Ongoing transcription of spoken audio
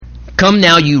Come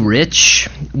now, you rich,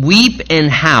 weep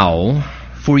and howl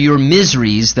for your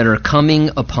miseries that are coming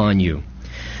upon you.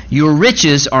 Your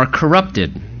riches are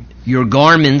corrupted, your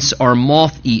garments are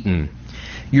moth-eaten,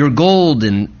 your gold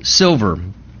and silver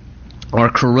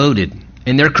are corroded,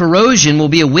 and their corrosion will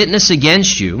be a witness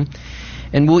against you,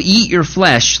 and will eat your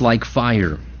flesh like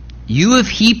fire. You have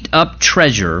heaped up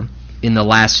treasure in the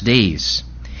last days.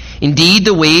 Indeed,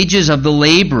 the wages of the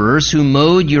laborers who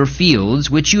mowed your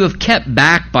fields, which you have kept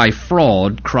back by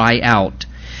fraud, cry out.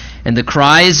 And the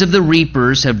cries of the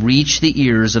reapers have reached the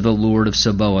ears of the Lord of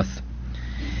Sabaoth.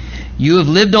 You have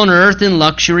lived on earth in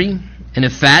luxury, and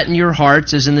have fattened your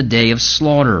hearts as in the day of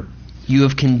slaughter. You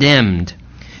have condemned.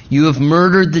 You have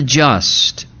murdered the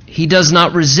just. He does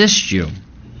not resist you.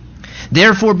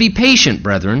 Therefore be patient,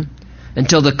 brethren,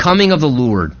 until the coming of the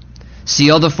Lord. See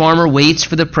how the farmer waits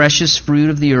for the precious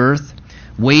fruit of the earth,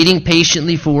 waiting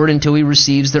patiently for it until he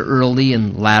receives the early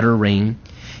and latter rain.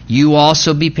 You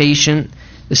also be patient,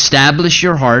 establish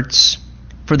your hearts,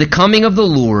 for the coming of the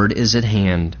Lord is at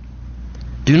hand.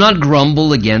 Do not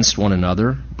grumble against one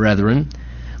another, brethren,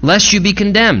 lest you be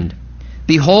condemned.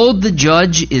 Behold, the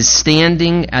judge is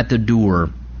standing at the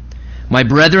door. My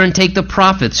brethren, take the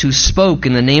prophets who spoke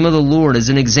in the name of the Lord as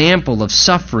an example of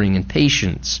suffering and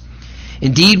patience.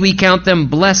 Indeed, we count them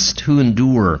blessed who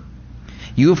endure.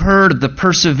 You have heard of the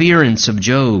perseverance of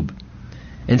Job,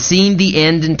 and seen the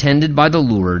end intended by the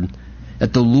Lord,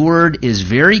 that the Lord is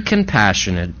very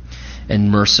compassionate and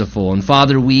merciful. And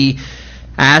Father, we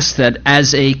ask that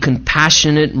as a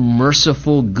compassionate,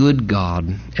 merciful, good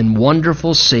God and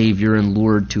wonderful Savior and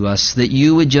Lord to us, that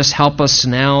you would just help us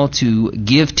now to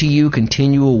give to you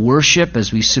continual worship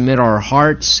as we submit our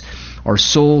hearts, our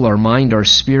soul, our mind, our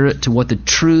spirit to what the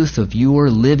truth of your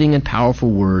living and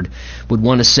powerful word would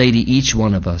want to say to each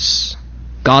one of us.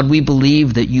 God, we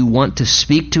believe that you want to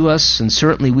speak to us, and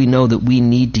certainly we know that we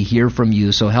need to hear from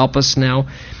you. So help us now.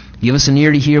 Give us an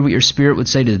ear to hear what your Spirit would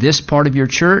say to this part of your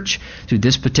church, through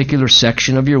this particular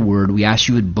section of your word. We ask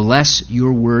you would bless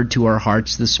your word to our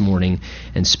hearts this morning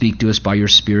and speak to us by your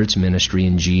Spirit's ministry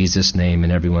in Jesus' name.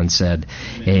 And everyone said,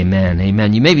 Amen.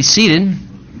 Amen. You may be seated.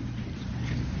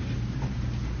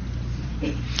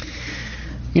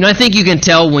 You know, I think you can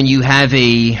tell when you have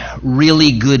a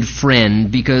really good friend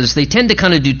because they tend to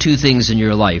kind of do two things in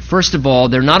your life. First of all,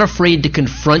 they're not afraid to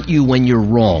confront you when you're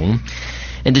wrong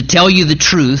and to tell you the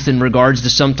truth in regards to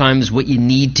sometimes what you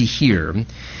need to hear.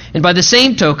 And by the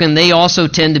same token, they also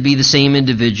tend to be the same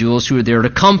individuals who are there to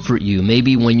comfort you,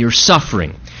 maybe when you're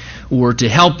suffering, or to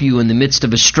help you in the midst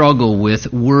of a struggle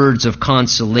with words of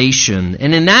consolation.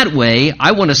 And in that way,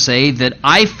 I want to say that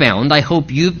I hope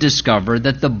you've discovered,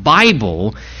 that the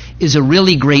Bible is a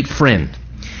really great friend.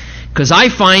 Because I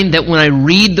find that when I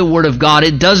read the Word of God,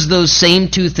 it does those same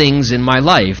two things in my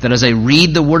life. That as I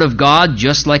read the Word of God,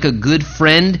 just like a good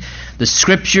friend, the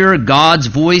Scripture, God's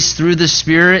voice through the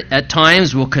Spirit, at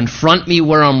times will confront me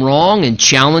where I'm wrong and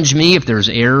challenge me if there's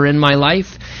error in my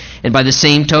life. And by the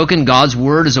same token, God's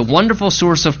Word is a wonderful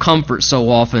source of comfort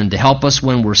so often to help us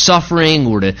when we're suffering,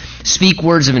 or to speak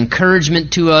words of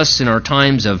encouragement to us in our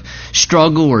times of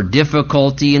struggle or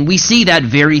difficulty. And we see that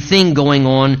very thing going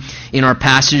on in our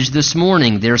passage this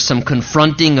morning. There's some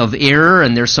confronting of error,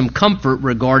 and there's some comfort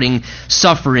regarding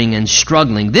suffering and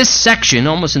struggling. This section,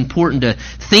 almost important to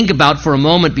think about for a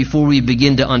moment before we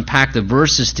begin to unpack the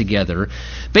verses together.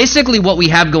 Basically what we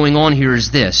have going on here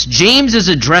is this. James is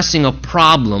addressing a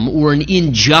problem or an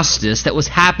injustice that was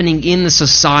happening in the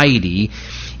society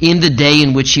in the day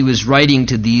in which he was writing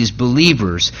to these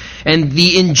believers. And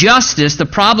the injustice, the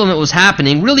problem that was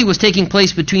happening, really was taking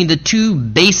place between the two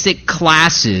basic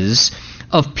classes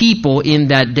of people in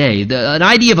that day. An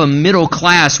idea of a middle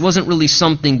class wasn't really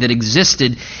something that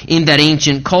existed in that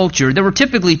ancient culture. There were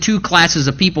typically two classes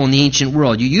of people in the ancient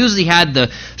world. You usually had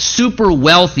the super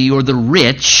wealthy or the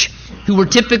rich, who were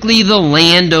typically the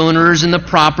landowners and the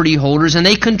property holders, and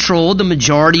they controlled the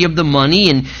majority of the money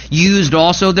and used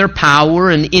also their power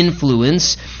and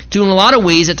influence to, in a lot of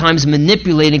ways, at times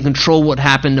manipulate and control what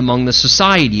happened among the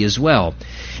society as well.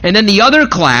 And then the other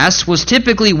class was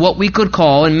typically what we could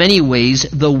call, in many ways,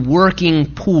 the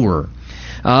working poor.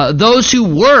 Those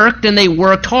who worked, and they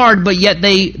worked hard, but yet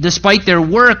they, despite their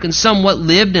work, and somewhat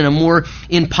lived in a more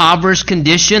impoverished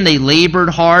condition. They labored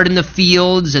hard in the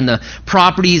fields and the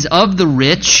properties of the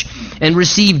rich and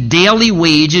received daily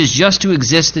wages just to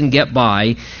exist and get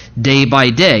by day by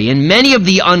day. And many of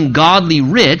the ungodly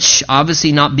rich,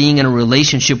 obviously not being in a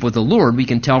relationship with the Lord, we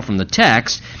can tell from the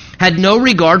text, had no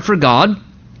regard for God,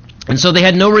 And so they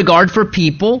had no regard for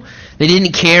people. They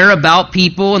didn't care about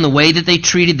people and the way that they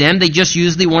treated them. They just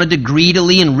usually wanted to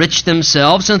greedily enrich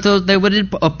themselves. And so they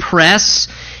would oppress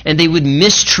and they would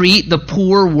mistreat the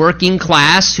poor working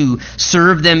class who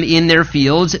served them in their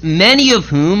fields, many of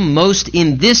whom, most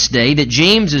in this day that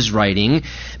James is writing,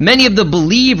 many of the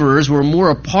believers were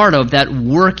more a part of that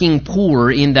working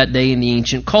poor in that day in the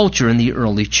ancient culture in the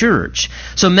early church.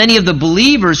 So many of the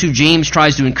believers who James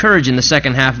tries to encourage in the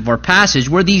second half of our passage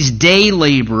were these day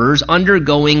laborers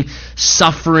undergoing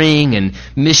suffering and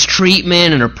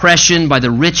mistreatment and oppression by the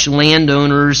rich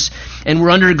landowners, and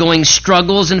were undergoing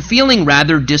struggles and feeling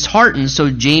rather disheartened, so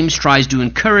James tries to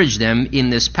encourage them in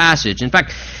this passage. In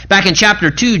fact, back in chapter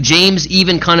 2, James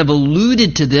even kind of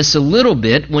alluded to this a little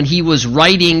bit when he was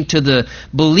writing to the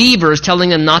believers, telling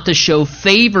them not to show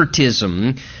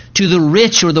favoritism to the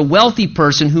rich or the wealthy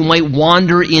person who might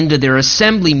wander into their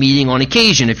assembly meeting on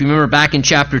occasion. If you remember back in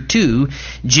chapter 2,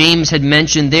 James had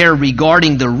mentioned there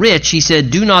regarding the rich, he said,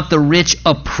 "Do not the rich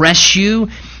oppress you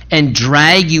and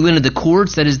drag you into the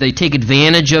courts?" That is, they take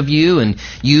advantage of you and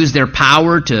use their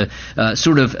power to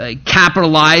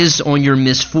capitalize on your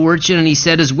misfortune. And he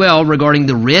said as well regarding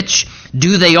the rich,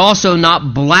 "Do they also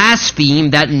not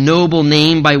blaspheme that noble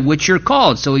name by which you're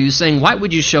called?" So he was saying, why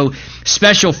would you show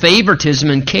special favoritism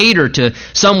and cater to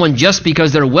someone just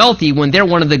because they're wealthy when they're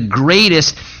one of the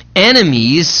greatest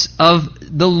enemies of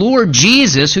the Lord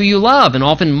Jesus who you love, and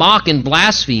often mock and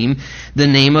blaspheme the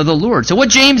name of the Lord? So what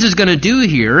James is going to do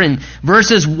here in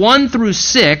verses 1 through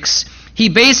 6, he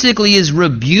basically is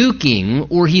rebuking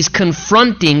or he's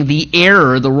confronting the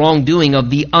error, the wrongdoing of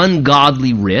the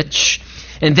ungodly rich.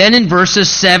 And then in verses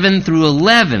 7 through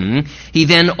 11, he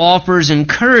then offers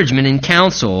encouragement and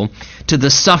counsel to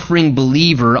the suffering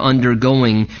believer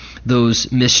undergoing those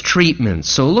mistreatments.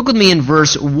 So look with me in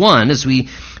verse 1 as we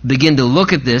begin to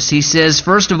look at this. He says,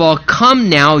 "First of all, come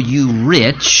now, you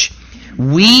rich,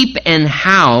 weep and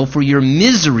howl for your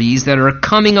miseries that are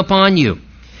coming upon you.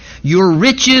 Your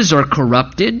riches are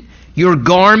corrupted, your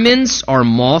garments are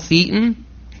moth-eaten,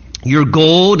 your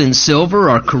gold and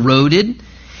silver are corroded,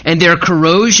 and their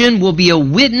corrosion will be a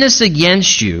witness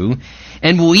against you,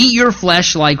 and will eat your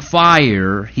flesh like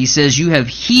fire." He says, "You have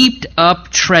heaped up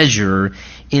treasure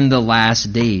in the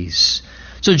last days."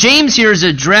 So James here is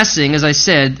addressing, as I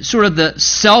said, sort of the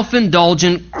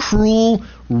self-indulgent, cruel,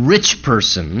 rich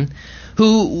person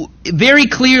who very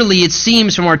clearly, it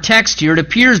seems from our text here, it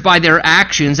appears by their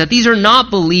actions that these are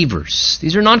not believers.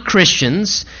 These are not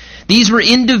Christians. These were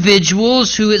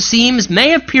individuals who, it seems, may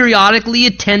have periodically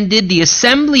attended the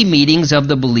assembly meetings of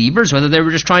the believers, whether they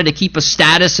were just trying to keep a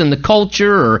status in the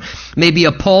culture or maybe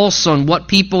a pulse on what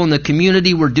people in the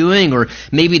community were doing, or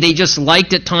maybe they just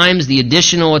liked at times the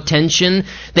additional attention.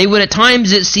 They would at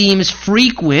times, it seems,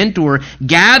 frequent or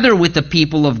gather with the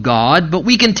people of God, but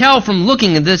we can tell from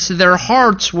looking at this that their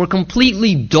hearts were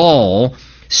completely dull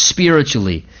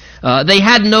spiritually. They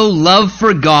had no love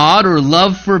for God or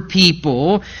love for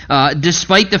people,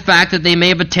 despite the fact that they may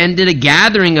have attended a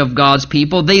gathering of God's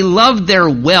people. They loved their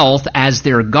wealth as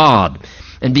their God.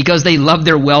 And because they loved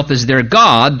their wealth as their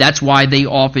God, that's why they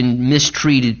often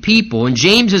mistreated people. And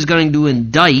James is going to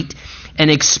indict and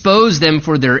expose them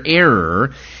for their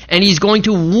error, and he's going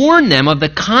to warn them of the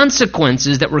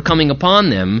consequences that were coming upon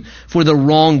them for the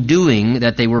wrongdoing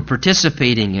that they were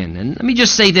participating in. And let me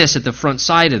just say this at the front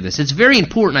side of this. It's very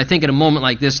important, I think, at a moment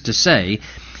like this to say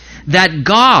that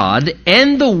God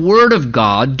and the Word of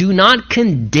God do not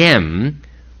condemn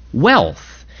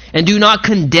wealth and do not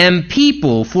condemn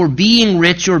people for being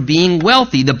rich or being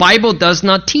wealthy. The Bible does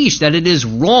not teach that it is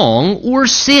wrong or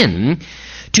sin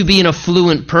to be an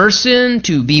affluent person,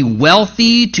 to be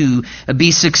wealthy, to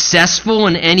be successful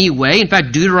in any way. In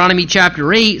fact, Deuteronomy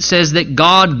chapter 8 says that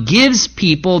God gives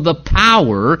people the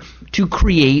power to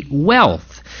create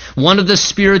wealth. One of the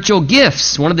spiritual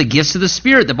gifts, one of the gifts of the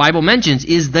Spirit the Bible mentions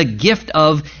is the gift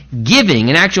of giving,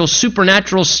 an actual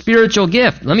supernatural spiritual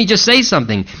gift. Let me just say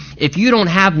something. If you don't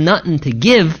have nothing to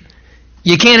give,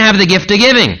 you can't have the gift of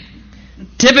giving.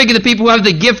 Typically, the people who have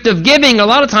the gift of giving a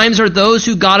lot of times are those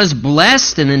who God has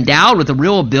blessed and endowed with a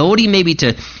real ability maybe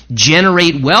to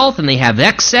generate wealth, and they have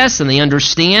excess, and they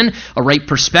understand a right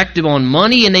perspective on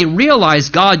money, and they realize,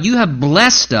 God, you have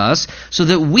blessed us so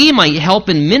that we might help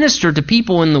and minister to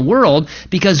people in the world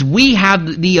because we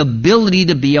have the ability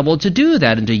to be able to do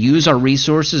that and to use our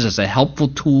resources as a helpful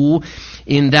tool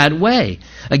in that way.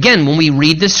 Again, when we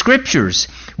read the Scriptures,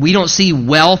 we don't see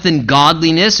wealth and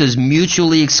godliness as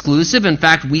mutually exclusive. In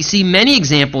fact, we see many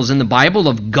examples in the Bible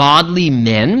of godly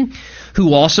men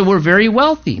who also were very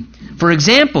wealthy. For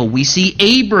example, we see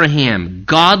Abraham,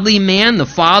 godly man, the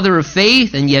father of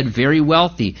faith, and yet very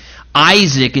wealthy.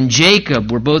 Isaac and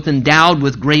Jacob were both endowed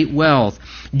with great wealth.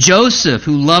 Joseph,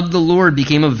 who loved the Lord,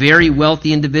 became a very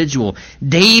wealthy individual.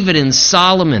 David and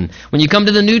Solomon. When you come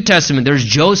to the New Testament, there's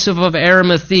Joseph of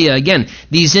Arimathea. Again,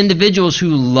 these individuals who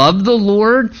loved the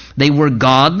Lord, they were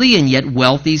godly and yet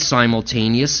wealthy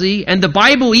simultaneously. And the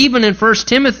Bible, even in 1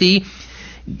 Timothy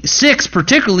 6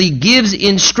 particularly, gives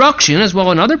instruction, as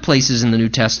well in other places in the New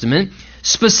Testament,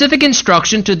 specific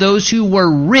instruction to those who were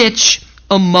rich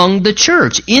among the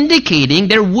church, indicating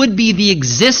there would be the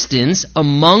existence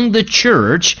among the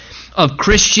church of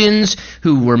Christians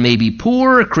who were maybe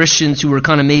poor, Christians who were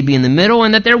kind of maybe in the middle,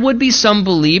 and that there would be some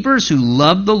believers who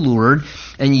loved the Lord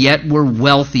and yet were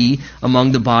wealthy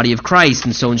among the body of Christ,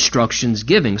 and so instructions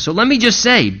giving. So let me just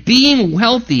say, being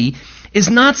wealthy is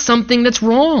not something that's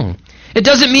wrong. It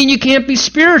doesn't mean you can't be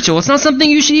spiritual. It's not something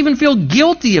you should even feel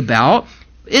guilty about.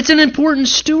 It's an important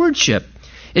stewardship.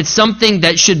 It's something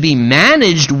that should be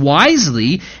managed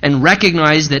wisely, and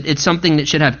recognize that it's something that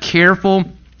should have careful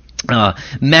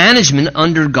management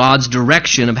under God's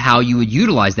direction of how you would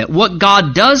utilize that. What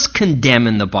God does condemn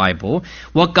in the Bible,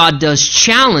 what God does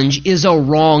challenge, is a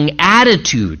wrong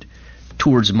attitude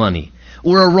towards money,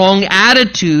 or a wrong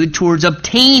attitude towards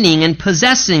obtaining and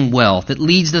possessing wealth. It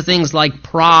leads to things like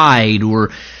pride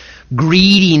or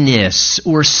greediness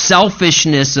or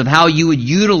selfishness of how you would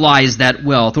utilize that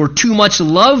wealth, or too much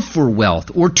love for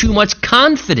wealth, or too much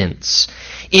confidence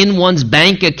in one's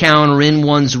bank account or in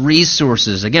one's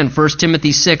resources. Again, 1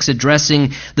 Timothy 6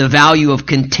 addressing the value of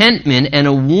contentment and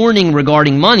a warning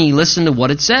regarding money. Listen to what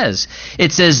it says.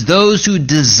 It says, those who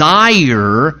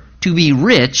desire to be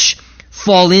rich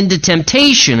fall into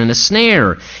temptation and a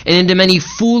snare, and into many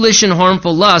foolish and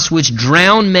harmful lusts, which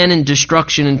drown men in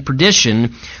destruction and perdition.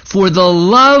 For the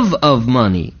love of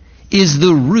money is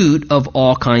the root of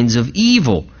all kinds of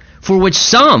evil, for which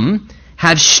some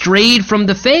have strayed from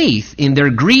the faith in their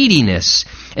greediness,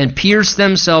 and pierced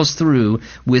themselves through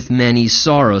with many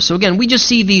sorrows. So again, we just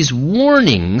see these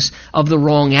warnings of the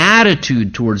wrong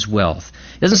attitude towards wealth.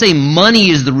 It doesn't say money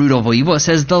is the root of all evil. It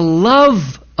says the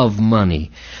love of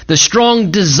money. The strong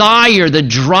desire, the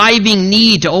driving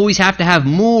need to always have to have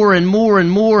more and more and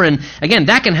more. And again,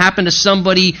 that can happen to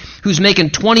somebody who's making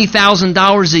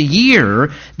 $20,000 a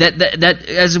year. That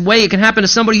as a way, it can happen to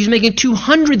somebody who's making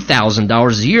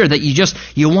 $200,000 a year, that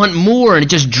you want more, and it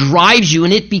just drives you,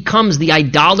 and it becomes the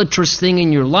idolatrous thing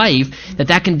in your life,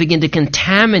 that can begin to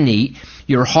contaminate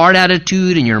your heart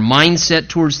attitude and your mindset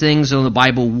towards things. So the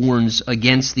Bible warns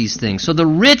against these things. So the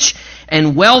rich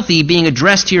and wealthy being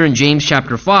addressed here in James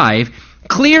chapter 5,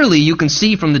 clearly you can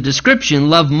see from the description,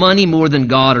 love money more than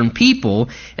God and people,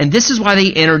 and this is why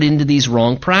they entered into these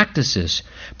wrong practices.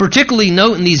 Particularly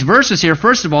note in these verses here,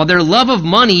 first of all, their love of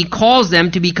money caused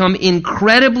them to become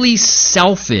incredibly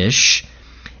selfish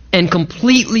and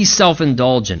completely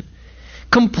self-indulgent.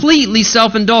 Completely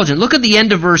self-indulgent. Look at the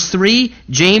end of verse 3.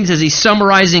 James, as he's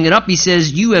summarizing it up, he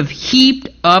says, you have heaped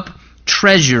up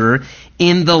treasure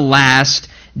in the last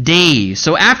days.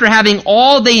 So after having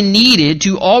all they needed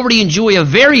to already enjoy a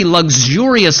very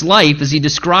luxurious life, as he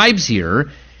describes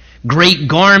here, great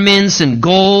garments and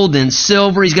gold and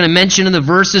silver. He's going to mention in the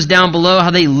verses down below how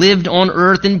they lived on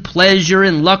earth in pleasure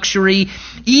and luxury.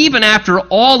 Even after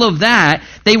all of that,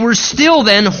 they were still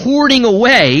then hoarding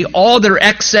away all their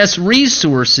excess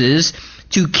resources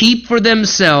to keep for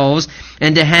themselves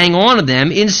and to hang on to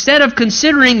them, instead of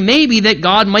considering maybe that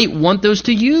God might want those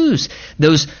to use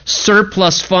those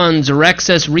surplus funds or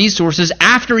excess resources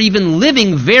after even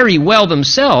living very well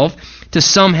themselves, to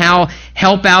somehow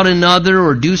help out another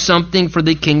or do something for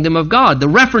the kingdom of God. The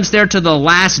reference there to the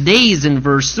last days in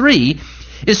verse 3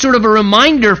 is sort of a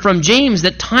reminder from James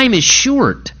that time is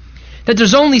short, that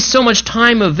there's only so much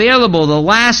time available. The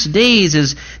last days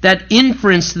is that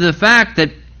inference to the fact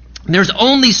that there's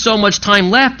only so much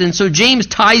time left. And so James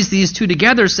ties these two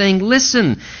together, saying,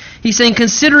 listen, he's saying,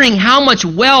 considering how much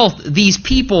wealth these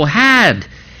people had,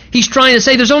 he's trying to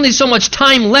say there's only so much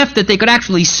time left that they could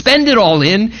actually spend it all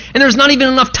in, and there's not even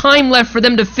enough time left for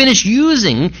them to finish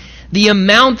using the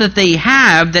amount that they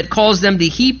have that caused them to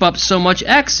heap up so much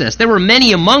excess. There were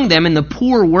many among them in the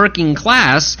poor working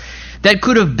class that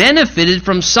could have benefited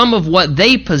from some of what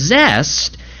they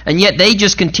possessed, and yet they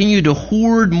just continue to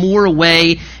hoard more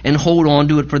away and hold on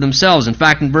to it for themselves. In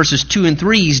fact, in verses 2 and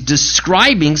 3, he's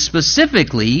describing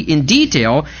specifically in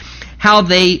detail how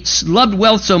they loved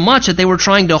wealth so much that they were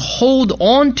trying to hold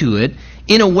on to it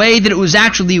in a way that it was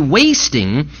actually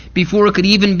wasting before it could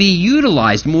even be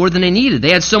utilized more than they needed.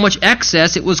 They had so much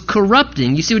excess, it was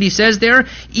corrupting. You see what he says there?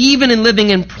 Even in living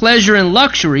in pleasure and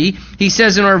luxury, he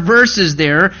says in our verses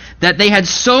there that they had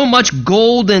so much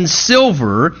gold and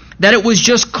silver that it was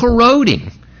just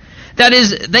corroding. That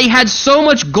is, they had so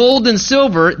much gold and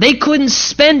silver, they couldn't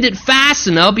spend it fast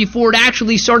enough before it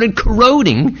actually started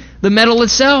corroding the metal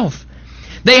itself.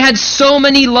 They had so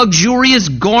many luxurious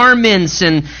garments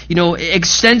and,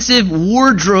 extensive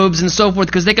wardrobes and so forth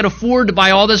because they could afford to buy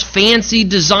all this fancy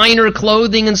designer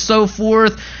clothing and so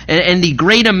forth and the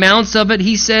great amounts of it.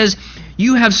 He says,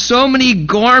 you have so many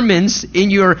garments in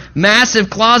your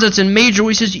massive closets and major,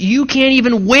 he says, you can't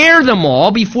even wear them all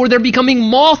before they're becoming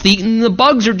moth-eaten. The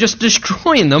bugs are just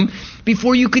destroying them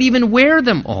before you could even wear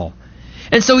them all.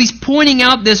 And so he's pointing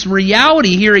out this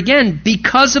reality here again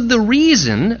because of the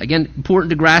reason, again,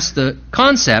 important to grasp the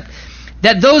concept,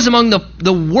 that those among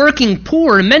the working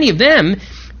poor, and many of them,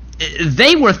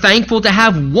 they were thankful to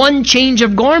have one change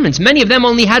of garments. Many of them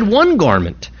only had one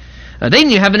garment. They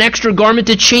didn't have an extra garment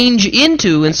to change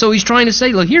into. And so he's trying to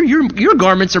say, look, here, your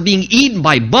garments are being eaten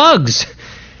by bugs.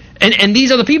 And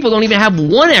these other people don't even have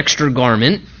one extra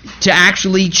garment to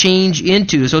actually change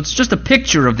into. So it's just a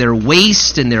picture of their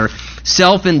waste and their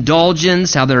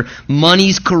self-indulgence, how their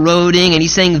money's corroding. And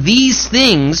he's saying these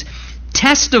things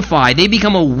testify, they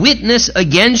become a witness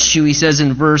against you, he says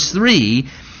in verse 3,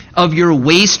 of your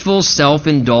wasteful,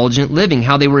 self-indulgent living.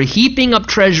 How they were heaping up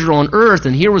treasure on earth,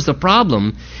 and here was the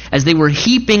problem. As they were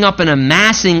heaping up and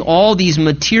amassing all these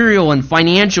material and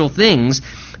financial things,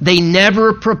 they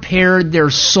never prepared their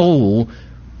soul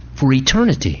for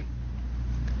eternity.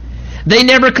 They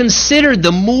never considered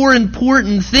the more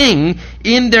important thing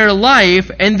in their life,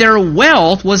 and their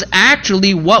wealth was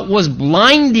actually what was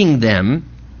blinding them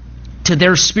to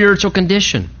their spiritual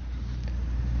condition.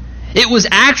 It was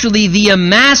actually the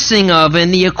amassing of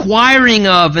and the acquiring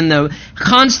of and the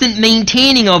constant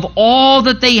maintaining of all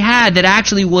that they had that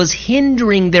actually was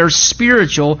hindering their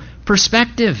spiritual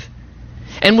perspective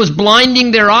and was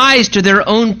blinding their eyes to their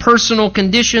own personal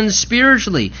conditions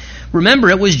spiritually. Remember,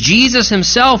 it was Jesus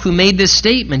himself who made this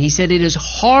statement. He said, it is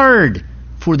hard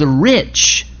for the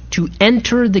rich to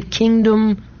enter the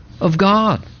kingdom of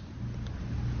God.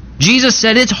 Jesus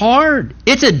said it's hard.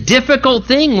 It's a difficult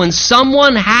thing when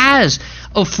someone has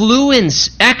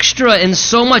affluence, extra, and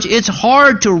so much. It's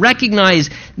hard to recognize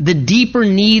the deeper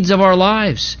needs of our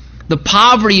lives, the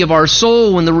poverty of our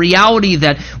soul, and the reality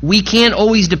that we can't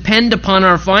always depend upon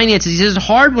our finances. He says it's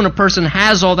hard when a person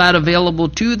has all that available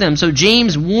to them. So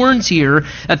James warns here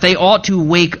that they ought to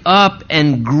wake up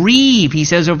and grieve, he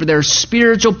says, over their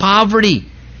spiritual poverty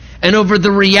and over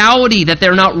the reality that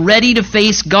they're not ready to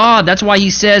face God. That's why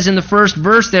he says in the first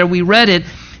verse there, we read it,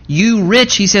 you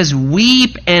rich, he says,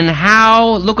 weep and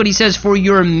howl. Look what he says, for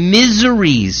your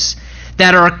miseries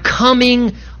that are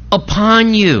coming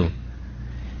upon you.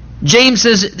 James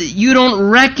says you don't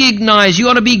recognize, you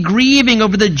ought to be grieving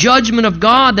over the judgment of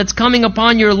God that's coming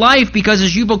upon your life, because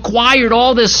as you've acquired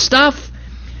all this stuff,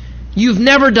 you've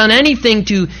never done anything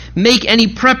to make any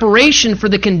preparation for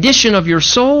the condition of your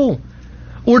soul,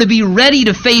 or to be ready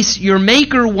to face your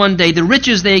Maker one day. The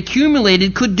riches they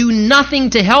accumulated could do nothing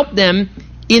to help them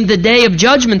in the day of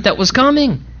judgment that was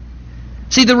coming.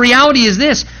 See, the reality is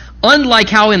this. Unlike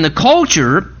how in the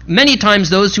culture, many times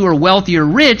those who are wealthy or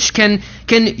rich can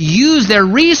use their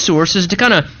resources to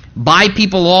kind of buy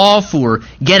people off or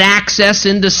get access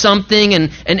into something. And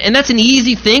that's an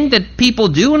easy thing that people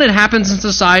do, and it happens in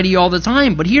society all the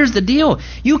time. But here's the deal.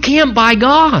 You can't buy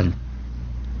God.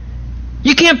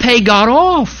 You can't pay God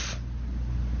off.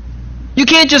 You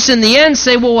can't just in the end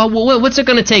say, well, what's it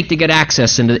going to take to get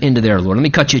access into there, Lord? Let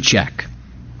me cut you a check.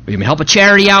 Or you may help a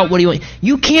charity out. What do you want?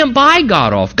 You can't buy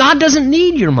God off. God doesn't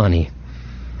need your money.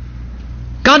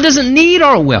 God doesn't need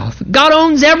our wealth. God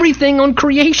owns everything on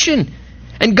creation.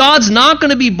 And God's not going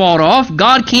to be bought off.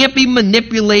 God can't be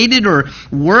manipulated or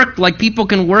worked like people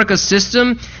can work a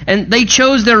system. And they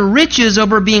chose their riches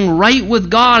over being right with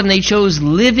God, and they chose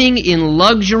living in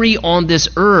luxury on this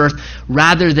earth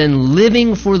rather than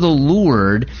living for the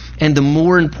Lord and the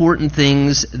more important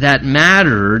things that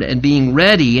mattered and being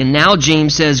ready. And now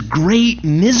James says, great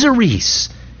miseries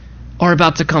are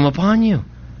about to come upon you.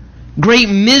 Great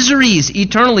miseries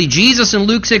eternally. Jesus in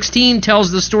Luke 16 tells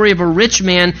the story of a rich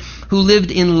man who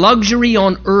lived in luxury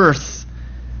on earth.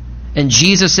 And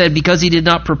Jesus said because he did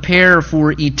not prepare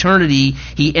for eternity,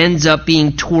 he ends up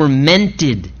being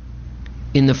tormented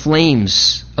in the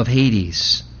flames of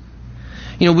Hades.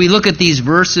 We look at these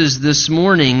verses this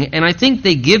morning, and I think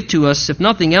they give to us, if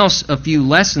nothing else, a few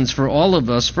lessons for all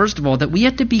of us. First of all, that we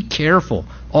have to be careful,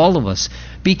 all of us.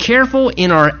 Be careful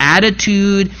in our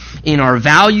attitude, in our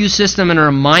value system, and our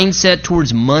mindset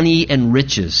towards money and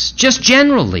riches, just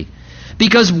generally.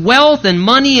 Because wealth and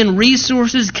money and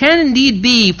resources can indeed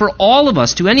be, for all of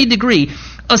us, to any degree,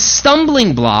 a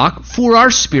stumbling block for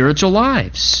our spiritual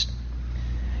lives.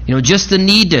 Just the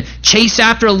need to chase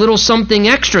after a little something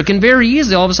extra can very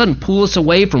easily all of a sudden pull us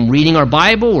away from reading our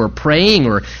Bible or praying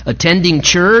or attending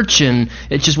church. And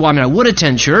it's just, I would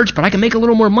attend church, but I can make a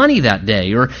little more money that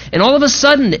day. And all of a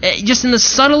sudden, just in the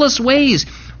subtlest ways,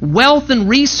 wealth and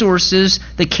resources,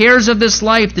 the cares of this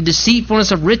life, the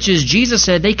deceitfulness of riches, Jesus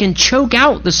said they can choke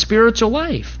out the spiritual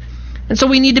life. And so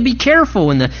we need to be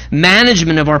careful in the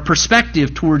management of our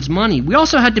perspective towards money. We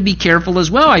also have to be careful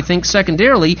as well, I think,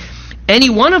 secondarily,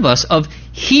 any one of us, of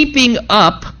heaping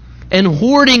up and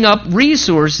hoarding up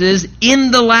resources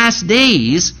in the last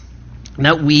days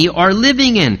that we are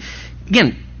living in.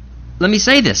 Again, let me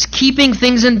say this, keeping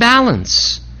things in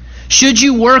balance. Should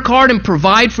you work hard and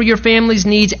provide for your family's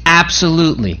needs?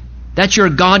 Absolutely. That's your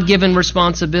God-given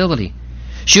responsibility.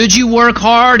 Should you work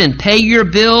hard and pay your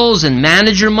bills and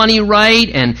manage your money right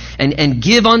and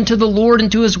give unto the Lord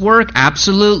and to His work?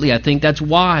 Absolutely. I think that's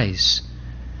wise.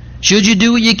 Should you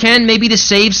do what you can maybe to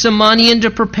save some money and to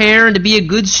prepare and to be a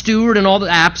good steward and all that?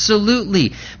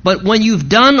 Absolutely. But when you've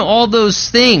done all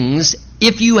those things,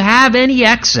 if you have any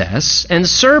excess and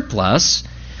surplus,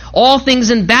 all things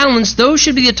in balance, those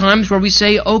should be the times where we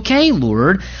say, okay,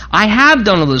 Lord, I have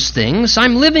done all those things.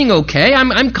 I'm living okay.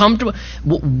 I'm comfortable.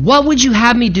 What would you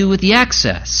have me do with the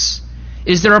excess?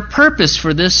 Is there a purpose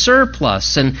for this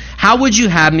surplus? And how would you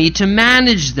have me to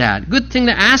manage that? Good thing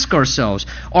to ask ourselves.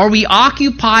 Are we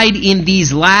occupied in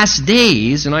these last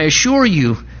days? And I assure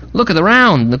you, look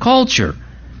around the culture.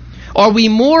 Are we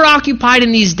more occupied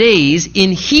in these days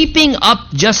in heaping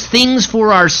up just things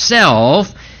for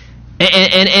ourselves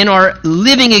and our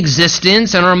living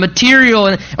existence and our material?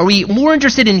 And are we more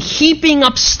interested in heaping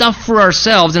up stuff for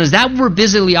ourselves? And is that what we're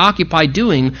busily occupied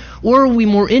doing? Or are we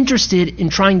more interested in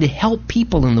trying to help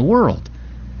people in the world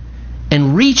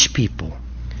and reach people?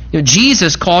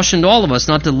 Jesus cautioned all of us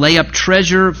not to lay up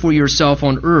treasure for yourself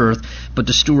on earth, but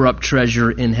to store up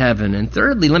treasure in heaven. And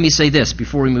thirdly, let me say this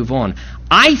before we move on.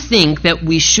 I think that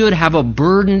we should have a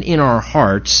burden in our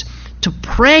hearts to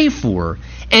pray for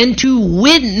and to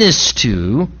witness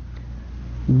to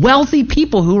wealthy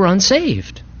people who are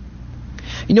unsaved.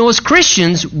 As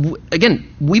Christians,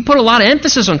 again, we put a lot of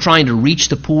emphasis on trying to reach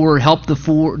the poor, help the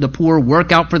poor,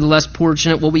 work out for the less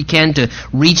fortunate, what we can to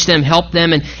reach them, help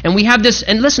them. And we have this,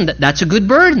 and listen, that's a good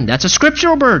burden. That's a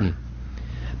scriptural burden.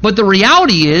 But the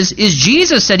reality is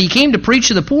Jesus said He came to preach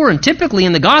to the poor, and typically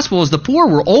in the Gospels, the poor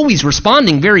were always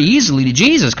responding very easily to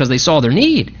Jesus because they saw their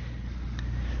need.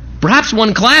 Perhaps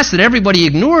one class that everybody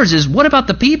ignores is, what about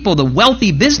the people, the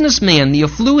wealthy businessman, the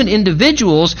affluent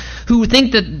individuals who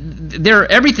think that their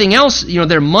everything else,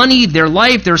 their money, their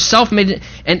life, their self-made,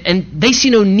 and they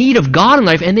see no need of God in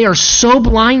life, and they are so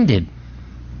blinded.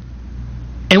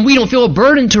 And we don't feel a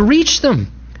burden to reach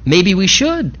them. Maybe we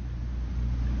should.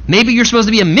 Maybe you're supposed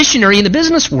to be a missionary in the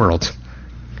business world.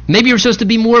 Maybe you're supposed to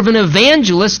be more of an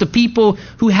evangelist to people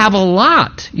who have a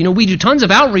lot. We do tons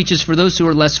of outreaches for those who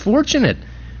are less fortunate.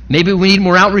 Maybe we need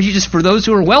more outreaches for those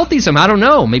who are wealthy. I don't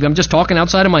know. Maybe I'm just talking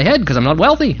outside of my head because I'm not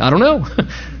wealthy. I don't know.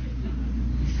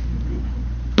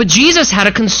 But Jesus had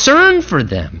a concern for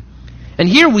them. And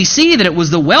here we see that it was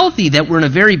the wealthy that were in a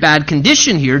very bad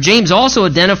condition here. James also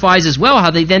identifies as well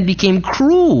how they then became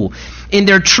cruel in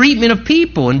their treatment of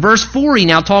people. In verse 4, he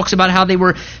now talks about how they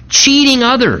were cheating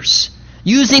others,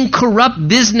 using corrupt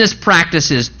business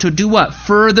practices to do what?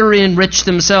 Further enrich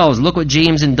themselves. Look what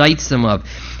James indicts them of.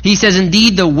 He says,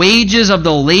 indeed, the wages of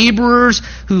the laborers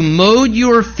who mowed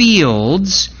your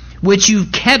fields, which you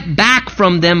kept back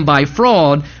from them by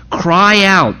fraud, cry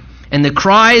out. And the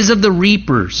cries of the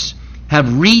reapers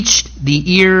have reached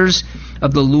the ears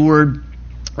of the Lord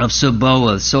of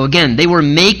Sabaoth. So again, they were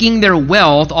making their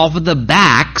wealth off of the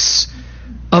backs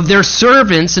of their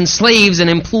servants and slaves and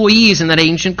employees in that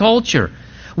ancient culture.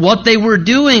 What they were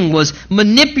doing was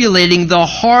manipulating the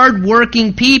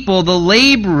hard-working people, the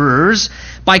laborers,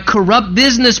 by corrupt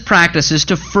business practices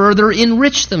to further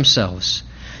enrich themselves.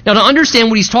 Now, to understand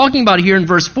what he's talking about here in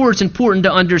verse 4, it's important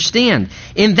to understand.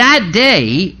 In that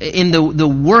day, in the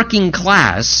working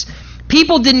class,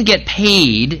 people didn't get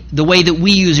paid the way that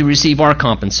we usually receive our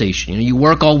compensation. You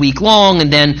work all week long,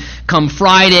 and then come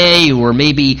Friday or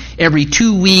maybe every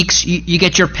 2 weeks, you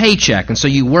get your paycheck. And so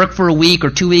you work for a week or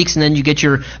 2 weeks, and then you get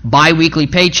your biweekly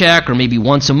paycheck or maybe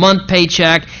once a month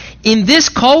paycheck. in this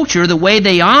culture, the way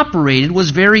they operated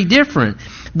was very different.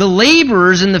 The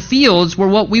laborers in the fields were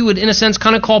what we would, in a sense,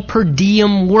 kind of call per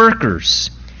diem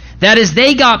workers. That is,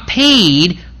 they got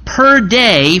paid per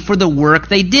day for the work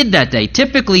they did that day.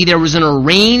 Typically, there was an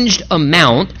arranged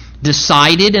amount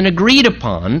decided and agreed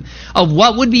upon of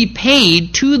what would be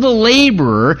paid to the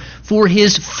laborer for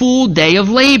his full day of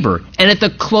labor. And at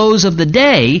the close of the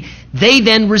day, they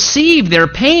then received their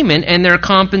payment and their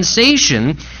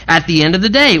compensation at the end of the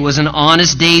day. It was an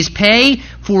honest day's pay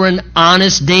for an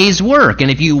honest day's work.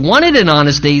 And if you wanted an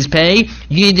honest day's pay,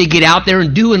 you needed to get out there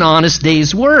and do an honest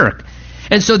day's work.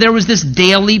 And so there was this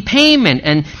daily payment,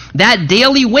 and that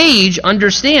daily wage,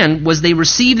 understand, was they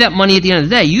received that money at the end of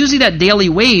the day. Usually that daily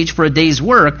wage for a day's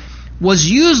work was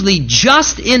usually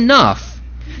just enough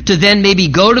to then maybe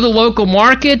go to the local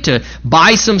market to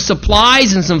buy some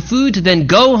supplies and some food to then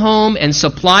go home and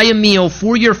supply a meal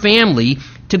for your family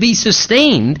to be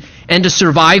sustained and to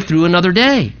survive through another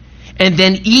day. And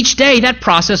then each day that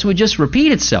process would just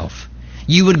repeat itself.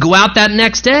 You would go out that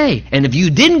next day. And if you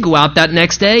didn't go out that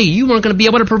next day, you weren't going to be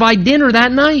able to provide dinner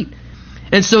that night.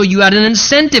 And so you had an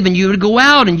incentive, and you would go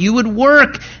out and you would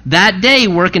work that day,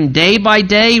 working day by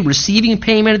day, receiving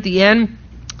payment at the end.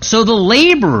 So the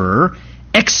laborer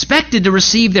expected to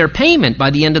receive their payment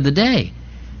by the end of the day.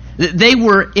 They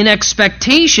were in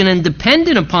expectation and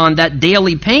dependent upon that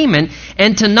daily payment,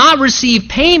 and to not receive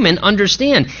payment,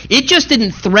 understand, it just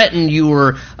didn't threaten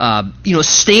your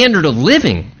standard of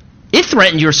living. It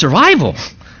threatened your survival.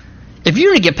 If you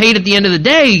were to get paid at the end of the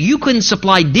day, you couldn't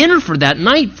supply dinner for that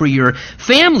night for your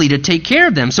family to take care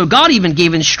of them. So God even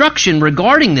gave instruction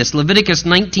regarding this. Leviticus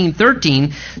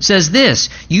 19:13 says this,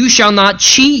 "You shall not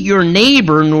cheat your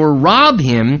neighbor nor rob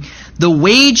him. The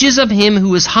wages of him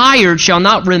who is hired shall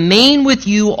not remain with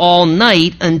you all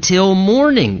night until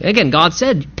morning." Again, God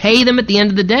said, pay them at the end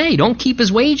of the day. Don't keep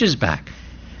his wages back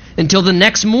until the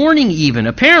next morning even.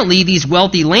 Apparently, these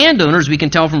wealthy landowners, we can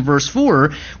tell from verse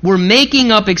 4, were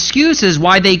making up excuses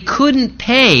why they couldn't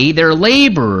pay their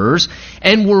laborers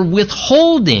and were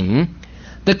withholding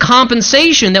the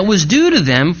compensation that was due to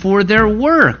them for their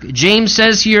work. James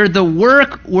says here the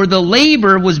work or the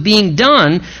labor was being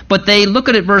done, but they, look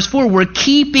at it, verse 4, were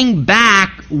keeping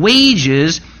back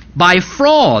wages by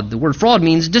fraud. The word fraud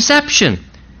means deception.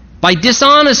 By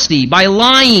dishonesty, by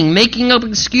lying, making up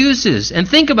excuses. And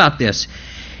think about this.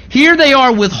 Here they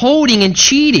are withholding and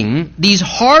cheating these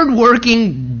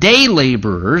hard-working day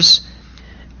laborers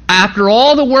after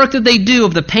all the work that they do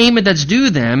of the payment that's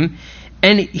due them.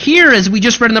 And here, as we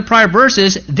just read in the prior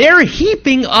verses, they're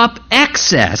heaping up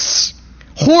excess,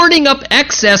 hoarding up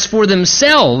excess for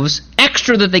themselves,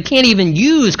 extra that they can't even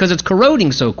use because it's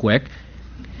corroding so quick.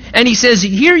 And he says,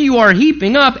 here you are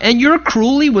heaping up, and you're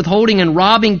cruelly withholding and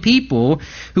robbing people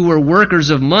who are workers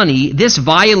of money. This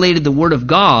violated the word of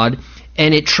God,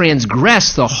 and it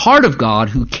transgressed the heart of God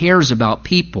who cares about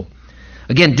people.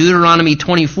 Again, Deuteronomy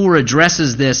 24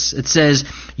 addresses this. It says,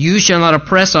 "You shall not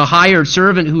oppress a hired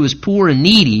servant who is poor and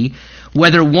needy,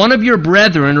 whether one of your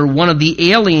brethren or one of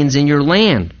the aliens in your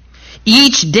land.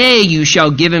 Each day you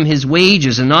shall give him his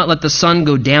wages, and not let the sun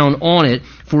go down on it,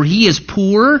 for he is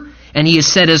poor, and he has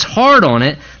set his heart on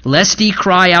it, lest he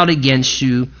cry out against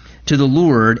you to the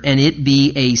Lord, and it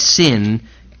be a sin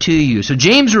to you." So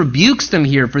James rebukes them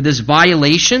here for this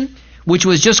violation, which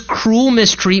was just cruel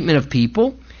mistreatment of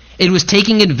people. It was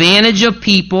taking advantage of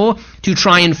people to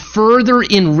try and further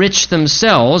enrich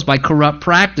themselves by corrupt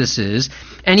practices.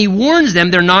 And he warns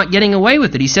them they're not getting away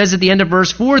with it. He says at the end of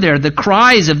verse 4 there, the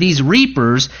cries of these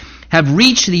reapers have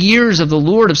reached the ears of the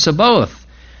Lord of Sabaoth.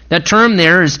 That term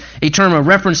there is a term of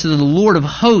reference to the Lord of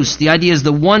hosts. The idea is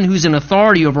the one who's in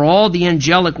authority over all the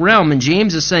angelic realm. And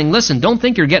James is saying, listen, don't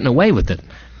think you're getting away with it,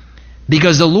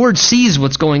 because the Lord sees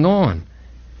what's going on.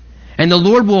 And the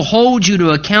Lord will hold you to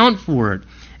account for it.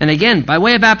 And again, by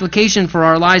way of application for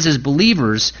our lives as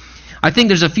believers, I think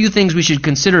there's a few things we should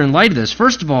consider in light of this.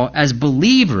 First of all, as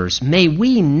believers, may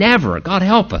we never, God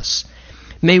help us,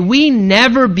 may we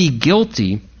never be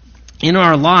guilty in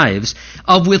our lives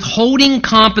of withholding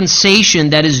compensation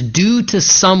that is due to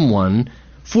someone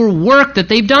for work that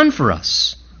they've done for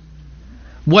us.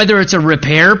 Whether it's a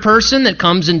repair person that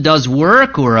comes and does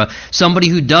work, or somebody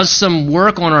who does some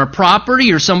work on our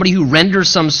property, or somebody who renders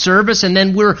some service, and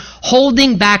then we're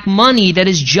holding back money that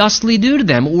is justly due to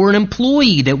them, or an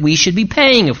employee that we should be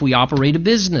paying if we operate a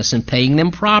business and paying them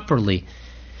properly.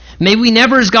 May we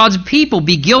never, as God's people,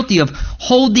 be guilty of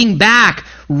holding back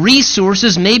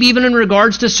resources, maybe even in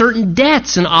regards to certain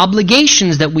debts and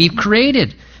obligations that we've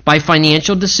created by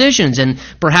financial decisions, and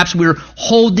perhaps we're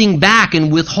holding back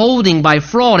and withholding by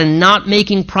fraud and not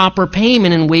making proper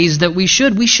payment in ways that we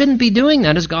should. We shouldn't be doing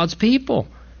that as God's people.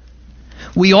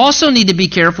 We also need to be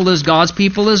careful as God's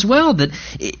people as well, that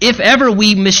if ever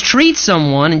we mistreat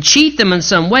someone and cheat them in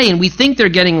some way and we think they're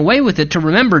getting away with it, to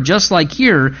remember, just like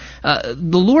here, the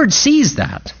Lord sees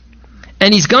that.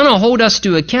 And He's going to hold us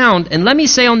to account. And let me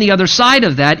say on the other side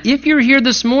of that, if you're here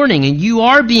this morning and you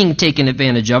are being taken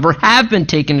advantage of or have been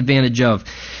taken advantage of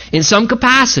in some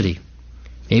capacity,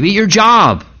 maybe your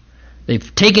job,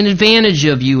 they've taken advantage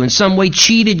of you in some way,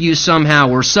 cheated you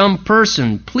somehow, or some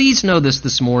person, please know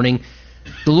this morning,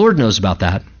 the Lord knows about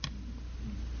that.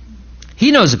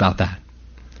 He knows about that.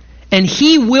 And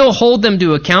He will hold them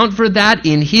to account for that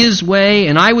in His way.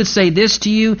 And I would say this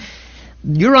to you,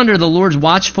 you're under the Lord's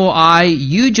watchful eye.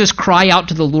 You just cry out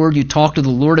to the Lord. You talk to the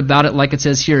Lord about it like it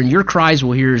says here, and your cries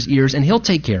will hear His ears, and He'll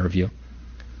take care of you.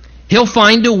 He'll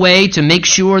find a way to make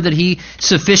sure that He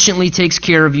sufficiently takes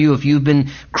care of you if you've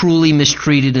been cruelly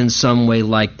mistreated in some way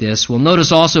like this. Well,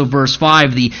 notice also verse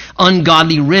 5, the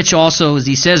ungodly rich also, as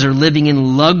he says, are living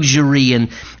in luxury and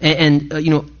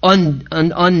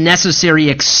unnecessary,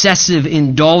 excessive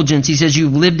indulgence. He says,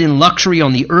 you've lived in luxury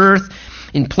on the earth,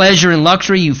 in pleasure and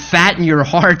luxury. You fatten your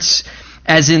hearts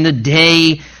as in the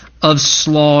day of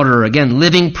slaughter. Again,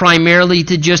 living primarily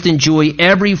to just enjoy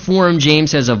every form,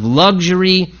 James says, of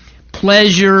luxury,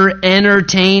 pleasure,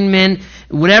 entertainment,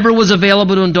 whatever was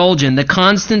available to indulge in. The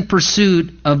constant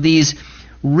pursuit of these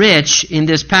rich in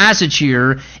this passage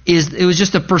here it was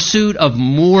just a pursuit of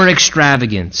more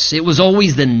extravagance. It was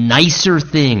always the nicer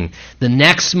thing, the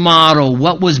next model,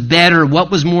 what was better,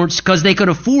 what was more, because they could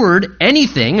afford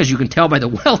anything, as you can tell by the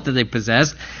wealth that they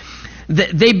possessed.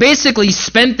 They basically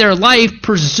spent their life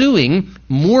pursuing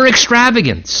more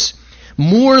extravagance,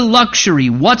 more luxury.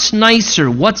 What's nicer?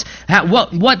 What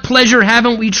pleasure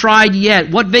haven't we tried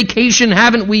yet? What vacation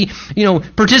haven't we,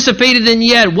 participated in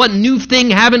yet? What new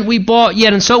thing haven't we bought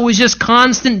yet? And so it was just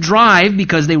constant drive,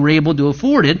 because they were able to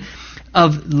afford it,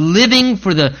 of living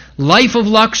for the life of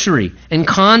luxury and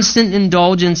constant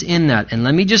indulgence in that. And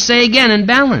let me just say again, in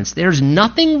balance, there's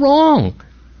nothing wrong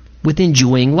with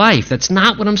enjoying life. That's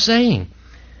not what I'm saying.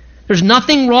 There's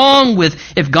nothing wrong with,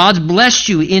 if God's blessed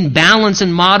you in balance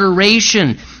and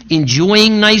moderation,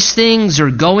 enjoying nice things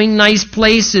or going nice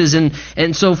places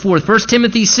and so forth. 1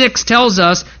 Timothy 6 tells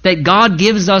us that God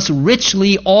gives us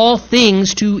richly all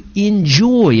things to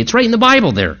enjoy. It's right in the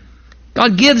Bible there.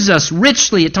 God gives us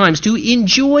richly at times to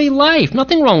enjoy life.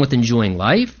 Nothing wrong with enjoying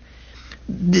life.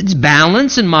 It's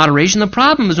balance and moderation. The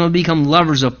problem is when we become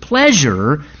lovers of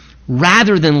pleasure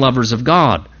rather than lovers of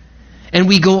God. And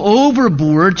we go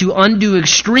overboard to undue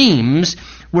extremes,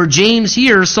 where James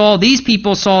here these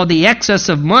people saw the excess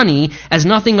of money as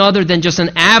nothing other than just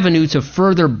an avenue to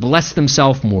further bless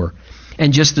themselves more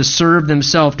and just to serve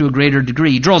themselves to a greater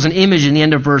degree. He draws an image in the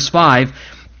end of verse 5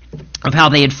 of how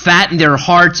they had fattened their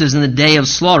hearts as in the day of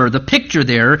slaughter. The picture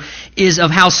there is of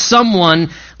how someone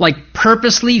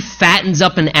purposely fattens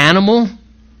up an animal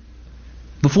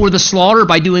before the slaughter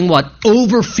by doing what?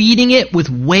 Overfeeding it with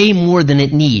way more than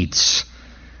it needs.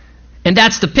 And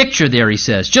that's the picture there, he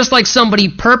says. Just like somebody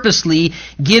purposely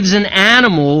gives an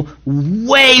animal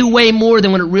way, way more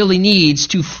than what it really needs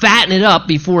to fatten it up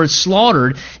before it's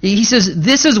slaughtered. He says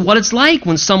this is what it's like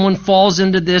when someone falls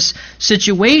into this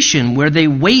situation where they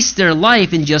waste their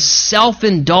life in just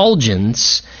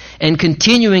self-indulgence and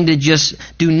continuing to just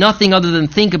do nothing other than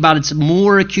think about its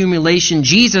more accumulation.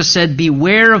 Jesus said,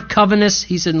 beware of covetousness.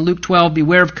 He said in Luke 12,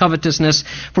 beware of covetousness,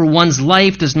 for one's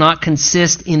life does not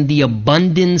consist in the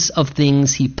abundance of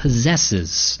things he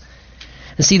possesses.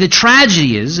 And see, the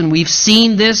tragedy is, and we've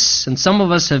seen this, and some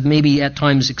of us have maybe at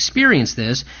times experienced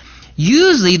this,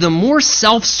 usually the more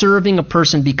self-serving a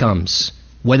person becomes,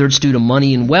 whether it's due to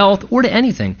money and wealth or to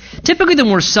anything, typically the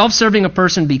more self-serving a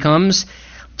person becomes,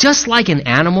 just like an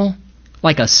animal,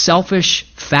 like a selfish,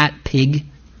 fat pig,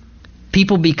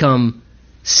 people become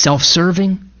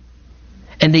self-serving.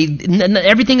 And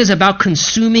everything is about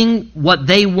consuming what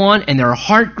they want, and their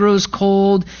heart grows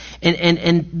cold,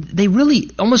 and they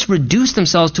really almost reduce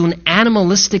themselves to an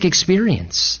animalistic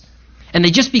experience. And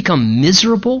they just become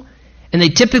miserable, and they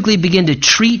typically begin to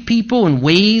treat people in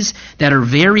ways that are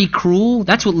very cruel.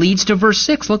 That's what leads to verse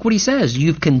 6. Look what he says.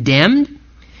 You've condemned.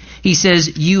 He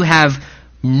says, you have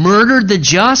murdered the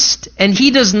just, and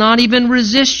he does not even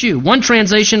resist you. One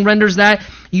translation renders that,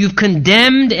 you've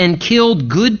condemned and killed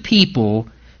good people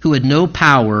who had no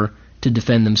power to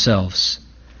defend themselves.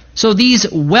 So these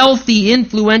wealthy,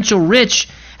 influential rich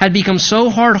had become so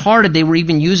hard-hearted they were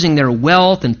even using their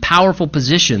wealth and powerful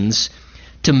positions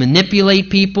to manipulate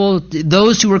people.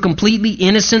 Those who were completely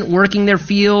innocent working their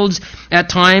fields, at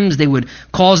times they would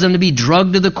cause them to be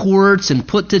drugged to the courts and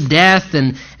put to death.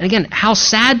 And again, how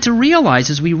sad to realize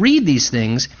as we read these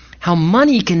things, how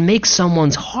money can make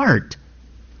someone's heart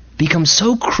become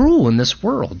so cruel in this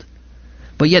world.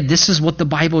 But yet this is what the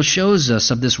Bible shows us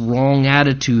of this wrong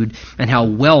attitude and how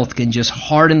wealth can just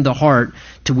harden the heart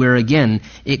to where, again,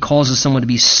 it causes someone to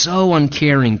be so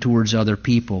uncaring towards other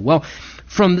people. Well,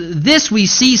 from this we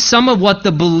see some of what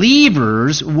the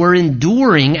believers were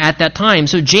enduring at that time.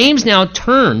 So James now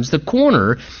turns the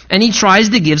corner and he tries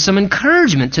to give some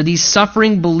encouragement to these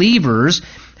suffering believers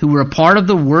who were a part of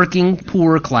the working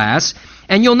poor class.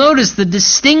 And you'll notice the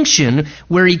distinction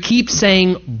where he keeps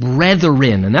saying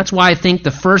brethren. And that's why I think the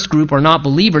first group are not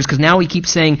believers, because now he keeps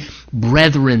saying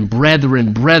brethren,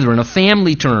 brethren, brethren, a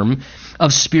family term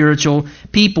of spiritual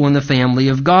people in the family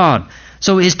of God.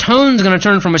 So his tone's going to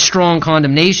turn from a strong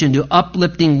condemnation to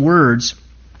uplifting words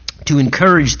to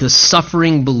encourage the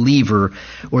suffering believer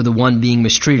or the one being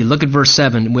mistreated. Look at verse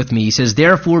 7 with me. He says,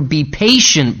 "Therefore be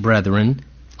patient, brethren,"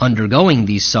 undergoing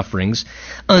these sufferings,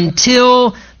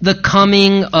 "until the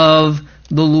coming of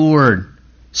the Lord."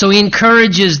 So he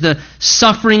encourages the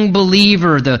suffering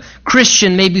believer, the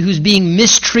Christian maybe who's being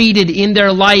mistreated in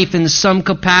their life in some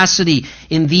capacity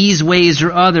in these ways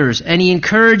or others. And he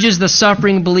encourages the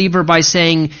suffering believer by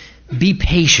saying, be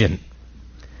patient.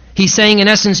 He's saying, in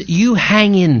essence, you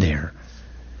hang in there.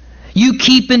 You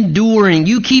keep enduring.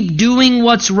 You keep doing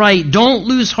what's right. Don't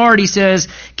lose heart, he says.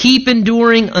 Keep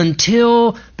enduring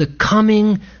until the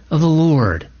coming of the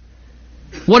Lord.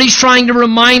 What he's trying to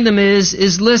remind them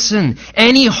is listen,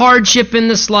 any hardship in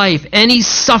this life, any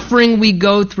suffering we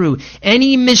go through,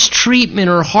 any mistreatment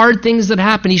or hard things that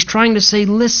happen, he's trying to say,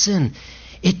 listen,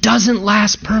 it doesn't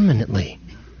last permanently.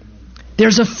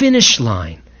 There's a finish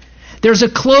line. There's a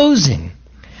closing.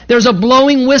 There's a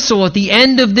blowing whistle at the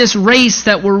end of this race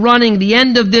that we're running, the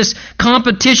end of this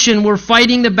competition we're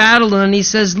fighting the battle in. And he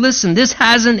says, listen, this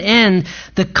has an end,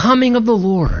 the coming of the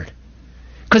Lord.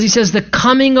 Because he says the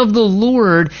coming of the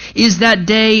Lord is that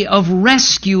day of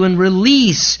rescue and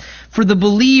release for the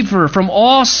believer from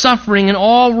all suffering and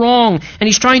all wrong. And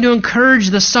he's trying to encourage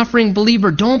the suffering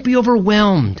believer, don't be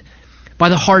overwhelmed by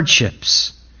the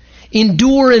hardships.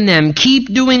 Endure in them.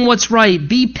 Keep doing what's right.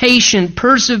 Be patient.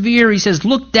 Persevere. He says,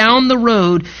 look down the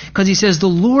road, because he says the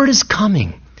Lord is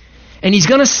coming and he's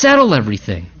going to settle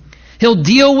everything. He'll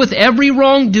deal with every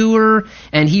wrongdoer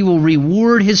and he will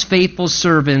reward his faithful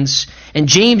servants. And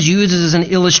James uses as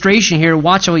an illustration here,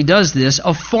 watch how he does this,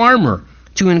 a farmer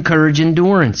to encourage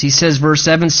endurance. He says, verse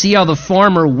 7, see how the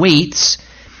farmer waits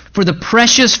for the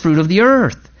precious fruit of the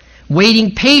earth,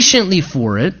 waiting patiently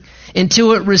for it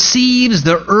until it receives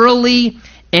the early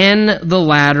and the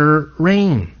latter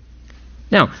rain.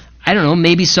 Now, I don't know,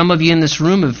 maybe some of you in this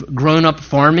room have grown up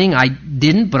farming. I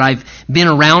didn't, but I've been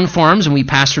around farms, and we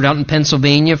pastored out in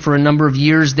Pennsylvania for a number of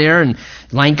years there, in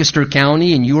Lancaster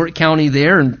County and York County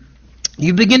there, and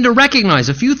you begin to recognize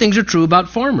a few things are true about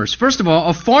farmers. First of all,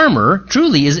 a farmer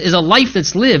truly is a life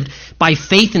that's lived by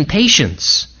faith and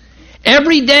patience.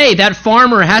 Every day that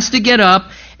farmer has to get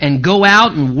up and go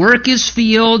out and work his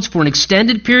fields for an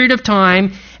extended period of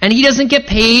time, and he doesn't get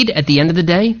paid at the end of the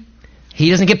day. He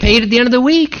doesn't get paid at the end of the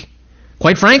week.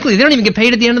 Quite frankly, they don't even get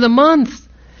paid at the end of the month.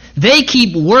 They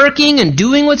keep working and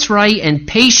doing what's right and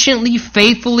patiently,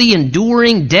 faithfully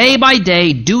enduring day by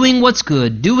day, doing what's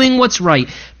good, doing what's right,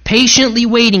 patiently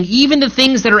waiting, even the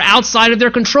things that are outside of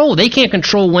their control. They can't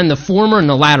control when the former and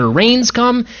the latter rains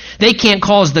come. They can't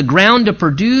cause the ground to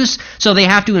produce, so they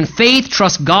have to, in faith,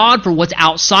 trust God for what's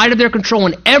outside of their control.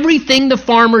 And everything the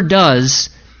farmer does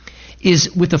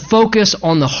is with a focus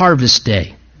on the harvest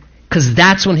day, because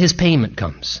that's when his payment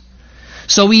comes.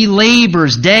 So he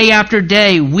labors day after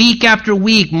day, week after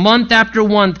week, month after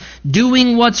month,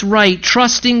 doing what's right,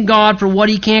 trusting God for what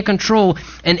he can't control.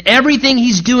 And everything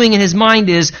he's doing in his mind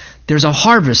is, there's a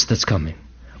harvest that's coming.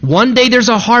 One day there's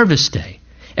a harvest day.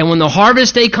 And when the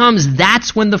harvest day comes,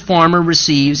 that's when the farmer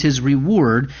receives his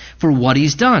reward for what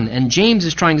he's done. And James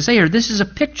is trying to say here, this is a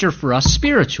picture for us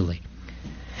spiritually.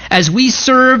 As we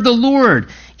serve the Lord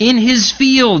in his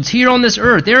fields here on this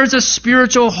earth, there is a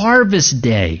spiritual harvest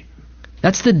day.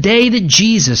 That's the day that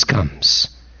Jesus comes.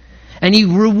 And he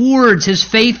rewards his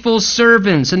faithful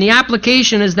servants. And the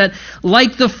application is that,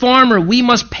 like the farmer, we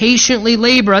must patiently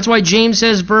labor. That's why James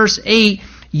says, verse 8,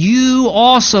 you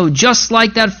also, just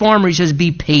like that farmer, he says,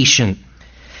 be patient.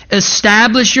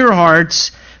 Establish your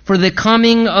hearts, for the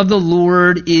coming of the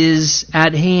Lord is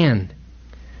at hand.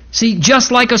 See, just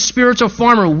like a spiritual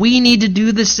farmer, we need to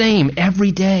do the same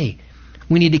every day.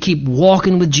 We need to keep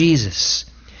walking with Jesus,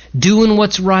 doing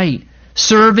what's right,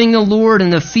 serving the Lord in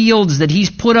the fields that he's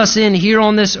put us in here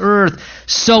on this earth,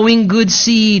 sowing good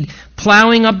seed,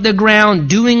 plowing up the ground,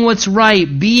 doing what's right,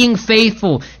 being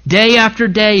faithful day after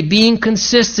day, being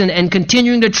consistent and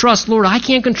continuing to trust, Lord, I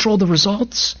can't control the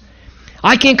results.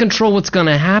 I can't control what's going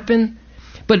to happen.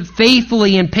 But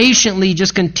faithfully and patiently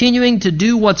just continuing to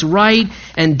do what's right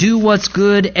and do what's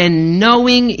good, and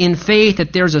knowing in faith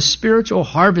that there's a spiritual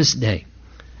harvest day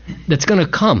that's going to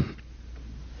come.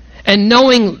 And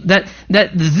knowing that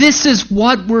this is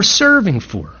what we're serving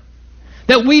for.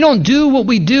 That we don't do what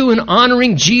we do in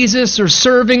honoring Jesus or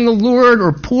serving the Lord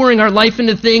or pouring our life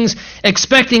into things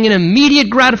expecting an immediate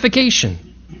gratification.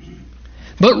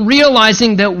 But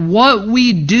realizing that what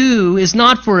we do is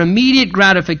not for immediate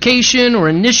gratification or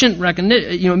immediate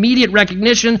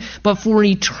recognition, but for an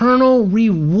eternal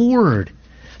reward.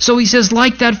 So he says,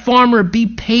 like that farmer, be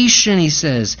patient, he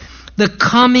says. The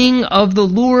coming of the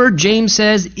Lord, James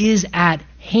says, is at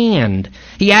hand.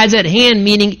 He adds at hand,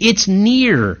 meaning it's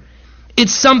near.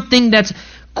 It's something that's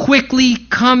quickly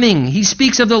coming. He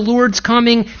speaks of the Lord's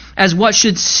coming as what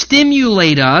should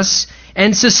stimulate us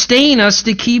and sustain us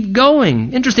to keep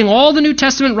going. Interesting, all the New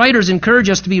Testament writers encourage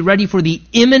us to be ready for the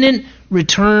imminent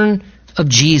return of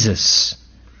Jesus.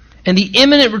 And the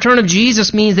imminent return of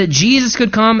Jesus means that Jesus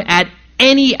could come at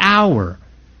any hour.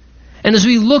 And as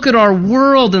we look at our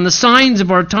world and the signs of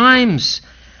our times,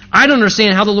 I don't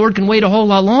understand how the Lord can wait a whole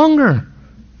lot longer.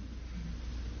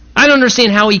 I don't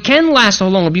understand how he can last a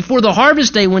whole longer before the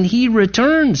harvest day when he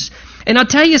returns. And I'll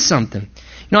tell you something.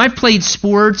 You know, I've played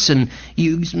sports and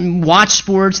you watch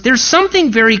sports. There's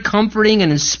something very comforting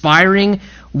and inspiring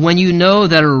when you know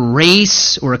that a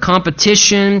race or a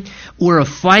competition or a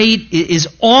fight is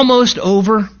almost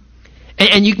over.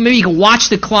 And maybe you can watch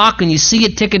the clock and you see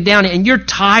it ticking down and you're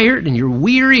tired and you're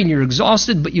weary and you're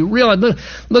exhausted, but you realize,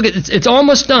 look, it's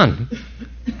almost done.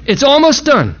 It's almost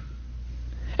done.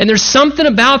 And there's something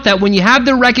about that when you have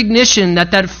the recognition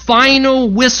that that final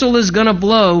whistle is going to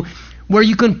blow, where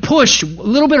you can push a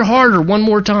little bit harder one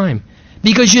more time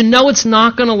because you know it's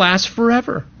not going to last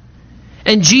forever.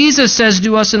 And Jesus says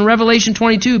to us in Revelation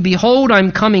 22, behold,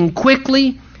 I'm coming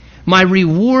quickly. My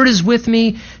reward is with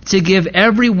me to give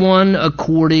everyone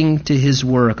according to his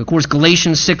work. Of course,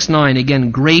 Galatians 6:9,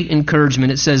 again, great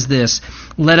encouragement. It says this,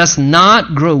 let us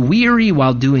not grow weary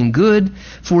while doing good,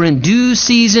 for in due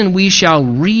season we shall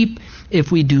reap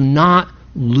if we do not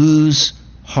lose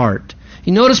heart.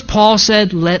 You notice Paul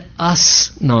said, let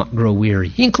us not grow weary.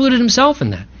 He included himself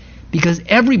in that because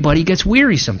everybody gets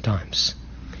weary sometimes.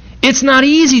 It's not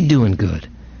easy doing good.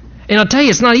 And I'll tell you,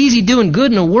 it's not easy doing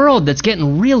good in a world that's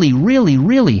getting really, really,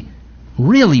 really,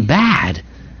 really bad.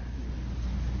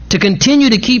 To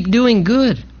continue to keep doing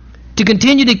good. To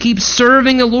continue to keep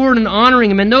serving the Lord and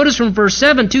honoring him. And notice from verse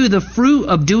 7 too, the fruit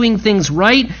of doing things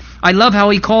right. I love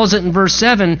how he calls it in verse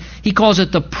 7. He calls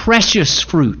it the precious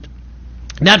fruit.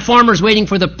 That farmer's waiting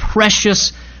for the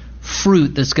precious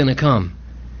fruit that's going to come.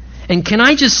 And can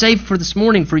I just say for this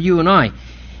morning, for you and I,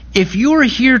 if you're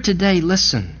here today,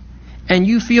 listen, and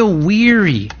you feel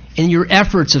weary in your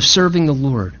efforts of serving the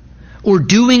Lord, or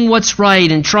doing what's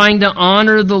right and trying to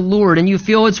honor the Lord, and you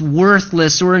feel it's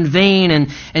worthless or in vain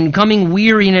and coming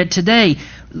weary in it today,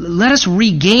 let us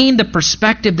regain the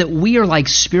perspective that we are like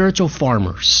spiritual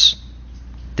farmers.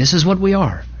 This is what we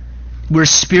are. We're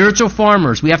spiritual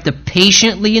farmers. We have to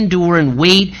patiently endure and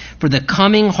wait for the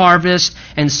coming harvest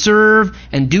and serve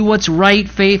and do what's right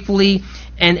faithfully.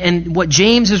 And what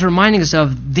James is reminding us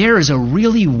of, there is a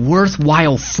really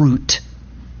worthwhile fruit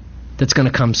that's going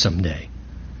to come someday.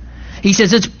 He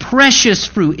says it's precious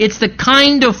fruit. It's the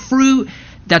kind of fruit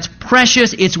that's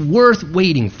precious. It's worth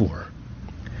waiting for.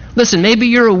 Listen, maybe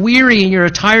you're weary and you're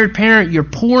a tired parent. You're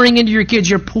pouring into your kids.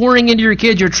 You're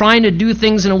trying to do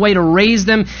things in a way to raise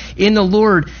them in the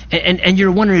Lord. And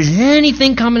you're wondering, is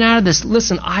anything coming out of this?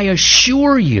 Listen, I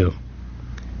assure you,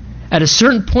 at a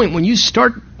certain point when you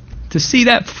start to see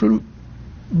that fruit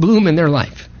bloom in their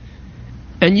life,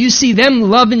 and you see them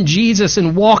loving Jesus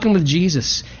and walking with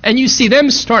Jesus, and you see them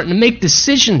starting to make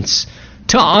decisions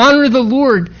to honor the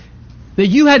Lord that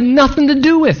you had nothing to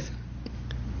do with,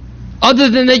 other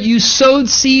than that you sowed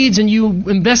seeds and you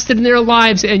invested in their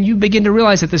lives, and you begin to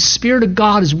realize that the Spirit of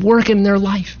God is working in their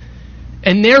life,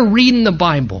 and they're reading the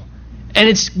Bible, and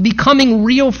it's becoming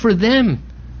real for them.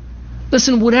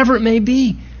 Listen, whatever it may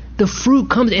be, the fruit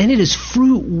comes, and it is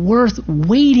fruit worth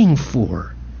waiting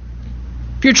for.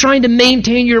 If you're trying to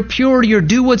maintain your purity or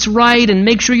do what's right and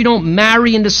make sure you don't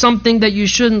marry into something that you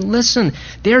shouldn't, listen,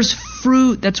 there's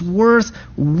fruit that's worth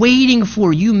waiting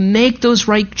for. You make those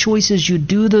right choices, you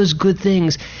do those good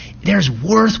things. There's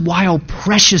worthwhile,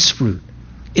 precious fruit.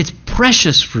 It's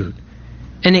precious fruit.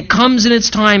 And it comes in its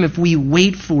time if we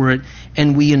wait for it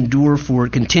and we endure for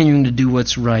it, continuing to do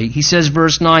what's right. He says,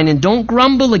 verse 9, and don't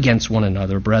grumble against one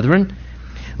another, brethren,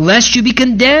 lest you be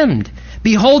condemned.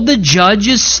 Behold, the judge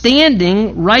is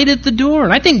standing right at the door.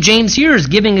 And I think James here is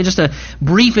giving just a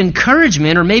brief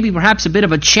encouragement, or maybe perhaps a bit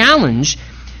of a challenge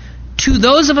to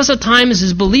those of us at times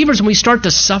as believers when we start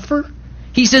to suffer.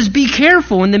 He says, be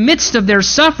careful. In the midst of their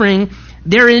suffering,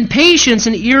 their impatience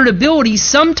and irritability,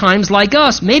 sometimes like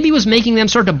us, maybe was making them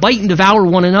start to bite and devour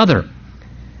one another.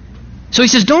 So he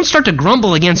says, don't start to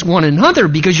grumble against one another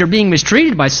because you're being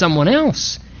mistreated by someone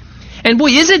else. And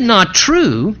boy, is it not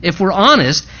true, if we're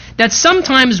honest, that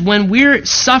sometimes when we're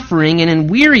suffering and in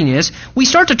weariness, we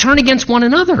start to turn against one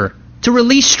another to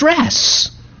release stress.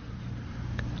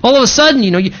 All of a sudden,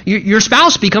 your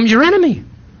spouse becomes your enemy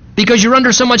because you're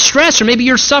under so much stress, or maybe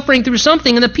you're suffering through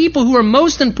something, and the people who are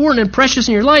most important and precious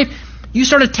in your life, you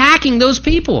start attacking those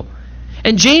people.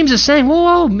 And James is saying,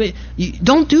 whoa,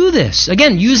 don't do this.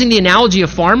 Again, using the analogy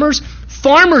of farmers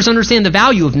understand the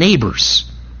value of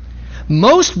neighbors.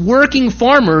 Most working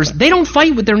farmers, they don't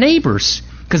fight with their neighbors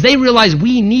because they realize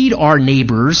we need our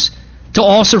neighbors to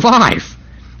all survive.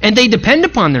 And they depend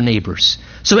upon their neighbors.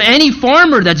 So any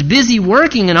farmer that's busy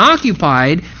working and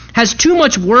occupied has too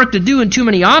much work to do and too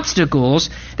many obstacles.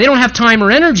 They don't have time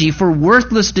or energy for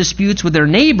worthless disputes with their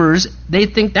neighbors. They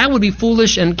think that would be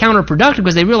foolish and counterproductive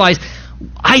because they realize,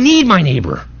 I need my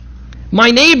neighbor.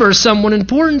 My neighbor is someone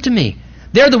important to me.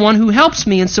 They're the one who helps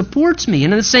me and supports me.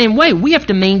 And in the same way, we have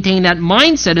to maintain that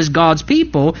mindset as God's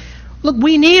people. Look,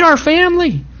 we need our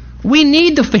family. We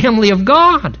need the family of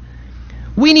God.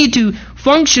 We need to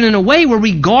function in a way where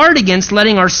we guard against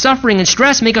letting our suffering and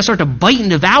stress make us start to bite and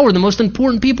devour the most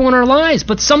important people in our lives.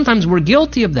 But sometimes we're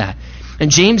guilty of that. And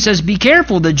James says, be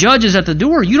careful, the judge is at the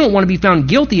door. You don't want to be found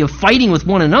guilty of fighting with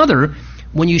one another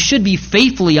when you should be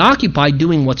faithfully occupied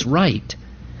doing what's right.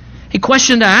 A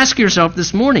question to ask yourself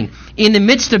this morning, in the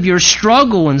midst of your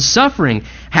struggle and suffering,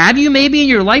 have you maybe in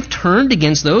your life turned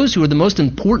against those who are the most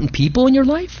important people in your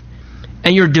life?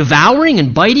 And you're devouring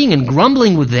and biting and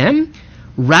grumbling with them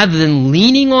rather than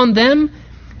leaning on them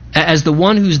as the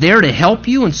one who's there to help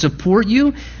you and support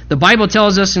you? The Bible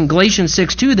tells us in Galatians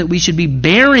 6:2 that we should be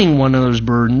bearing one another's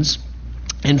burdens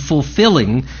and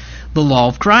fulfilling the law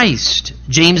of Christ.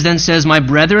 James then says, my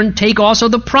brethren, take also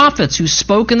the prophets who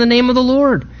spoke in the name of the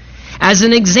Lord as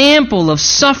an example of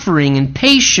suffering and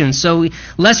patience, so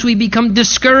lest we become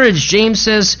discouraged. James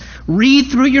says,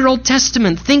 read through your Old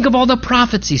Testament. Think of all the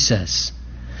prophets, he says.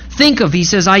 He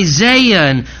says, Isaiah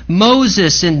and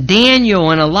Moses and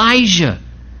Daniel and Elijah.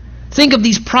 Think of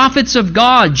these prophets of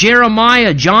God,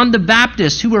 Jeremiah, John the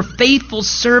Baptist, who were faithful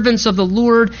servants of the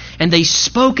Lord, and they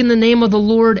spoke in the name of the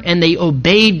Lord, and they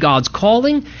obeyed God's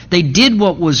calling. They did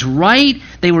what was right.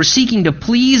 They were seeking to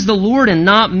please the Lord and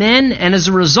not men, and as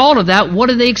a result of that, what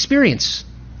did they experience?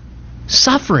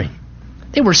 Suffering.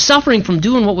 They were suffering from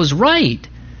doing what was right.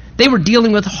 They were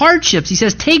dealing with hardships. He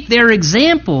says, take their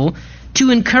example to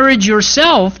encourage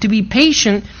yourself to be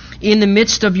patient in the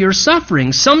midst of your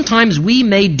suffering. Sometimes we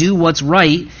may do what's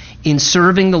right in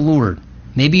serving the Lord.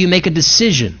 Maybe you make a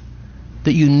decision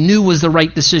that you knew was the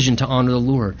right decision to honor the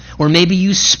Lord. Or maybe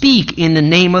you speak in the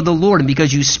name of the Lord, and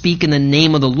because you speak in the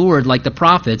name of the Lord like the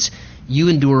prophets, you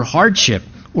endure hardship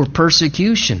or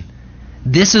persecution.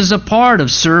 This is a part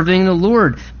of serving the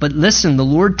Lord. But listen, the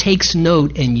Lord takes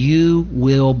note, and you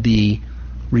will be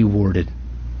rewarded.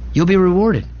 You'll be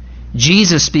rewarded.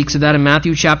 Jesus speaks of that in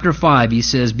Matthew chapter 5. He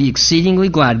says, be exceedingly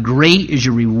glad. Great is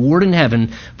your reward in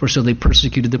heaven, for so they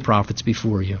persecuted the prophets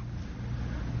before you.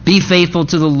 Be faithful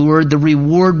to the Lord. The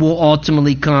reward will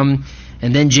ultimately come.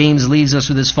 And then James leaves us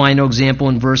with this final example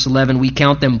in verse 11. We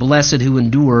count them blessed who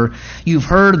endure. You've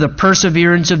heard of the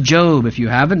perseverance of Job. If you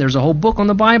haven't, there's a whole book on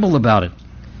the Bible about it.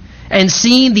 And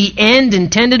seen the end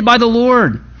intended by the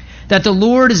Lord, that the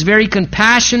Lord is very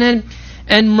compassionate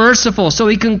and merciful. So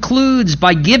he concludes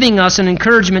by giving us an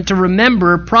encouragement to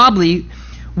remember probably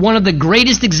one of the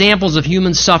greatest examples of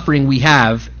human suffering we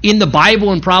have in the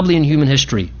Bible and probably in human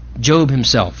history, Job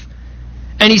himself.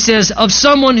 And he says, of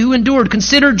someone who endured,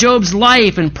 consider Job's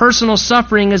life and personal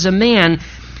suffering as a man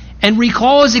and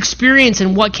recall his experience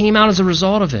and what came out as a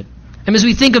result of it. And as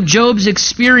we think of Job's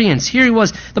experience, here he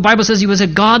was, the Bible says he was a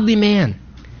godly man,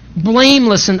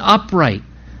 blameless and upright,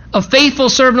 a faithful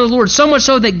servant of the Lord, so much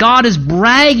so that God is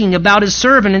bragging about his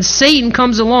servant, and Satan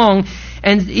comes along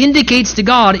and indicates to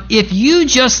God, if you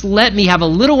just let me have a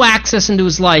little access into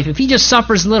his life, if he just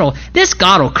suffers little, this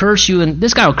God will curse you, and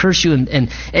this guy will curse you,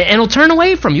 and he'll turn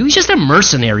away from you. He's just a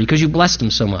mercenary because you blessed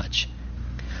him so much.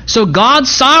 So God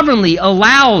sovereignly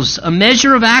allows a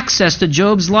measure of access to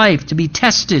Job's life to be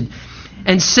tested,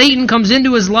 and Satan comes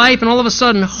into his life, and all of a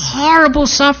sudden, horrible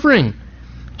suffering.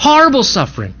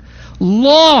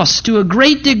 lost to a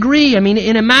great degree. I mean,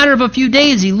 in a matter of a few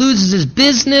days, he loses his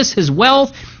business, his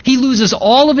wealth. He loses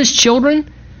all of his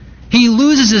children. He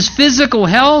loses his physical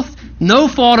health. No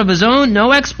fault of his own.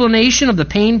 No explanation of the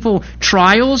painful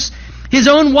trials. His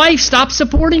own wife stops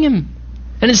supporting him.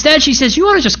 And instead she says, you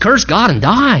ought to just curse God and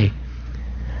die.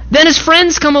 Then his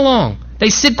friends come along. They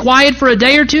sit quiet for a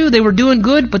day or two. They were doing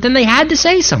good, but then they had to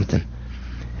say something.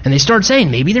 And they start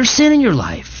saying, maybe there's sin in your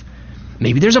life.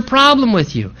 Maybe there's a problem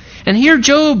with you. And here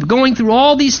Job, going through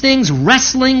all these things,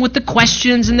 wrestling with the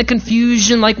questions and the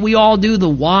confusion like we all do, the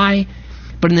why.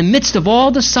 But in the midst of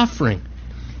all the suffering,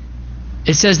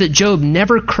 it says that Job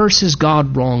never curses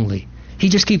God wrongly. He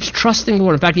just keeps trusting the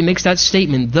Lord. In fact, he makes that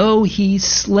statement, though he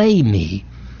slay me,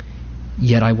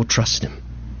 yet I will trust him.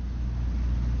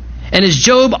 And as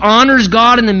Job honors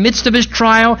God in the midst of his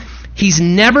trial, he's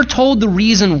never told the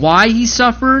reason why he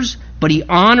suffers, but he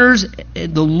honors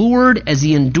the Lord as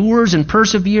he endures and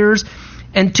perseveres.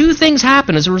 And two things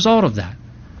happen as a result of that.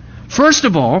 First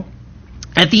of all,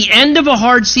 at the end of a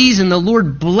hard season, the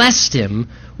Lord blessed him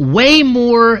way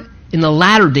more in the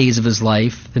latter days of his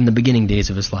life than the beginning days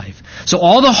of his life. So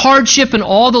all the hardship and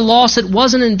all the loss, it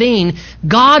wasn't in vain.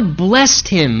 God blessed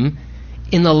him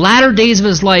in the latter days of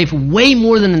his life way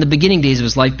more than in the beginning days of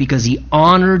his life because he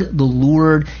honored the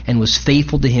Lord and was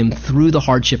faithful to him through the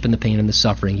hardship and the pain and the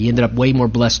suffering. He ended up way more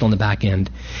blessed on the back end.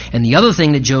 And the other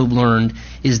thing that Job learned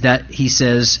is that he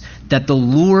says that the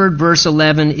Lord, verse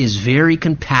 11, is very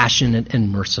compassionate and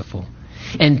merciful.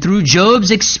 And through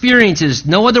Job's experiences,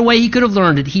 no other way he could have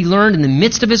learned it, he learned in the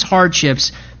midst of his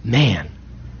hardships, man,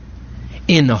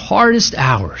 in the hardest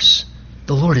hours,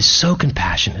 the Lord is so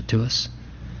compassionate to us.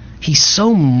 He's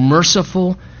so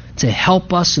merciful to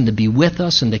help us and to be with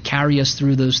us and to carry us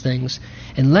through those things.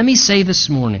 And let me say this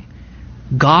morning,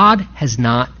 God has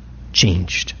not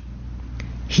changed.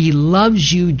 He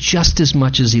loves you just as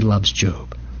much as he loves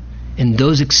Job. And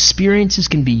those experiences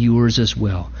can be yours as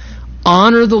well.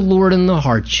 Honor the Lord in the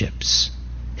hardships.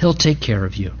 He'll take care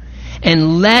of you.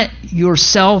 And let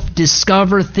yourself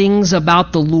discover things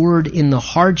about the Lord in the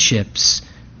hardships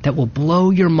that will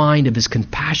blow your mind of his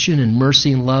compassion and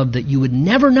mercy and love that you would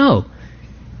never know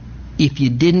if you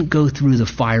didn't go through the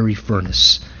fiery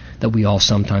furnace that we all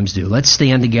sometimes do. Let's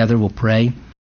stand together. We'll pray.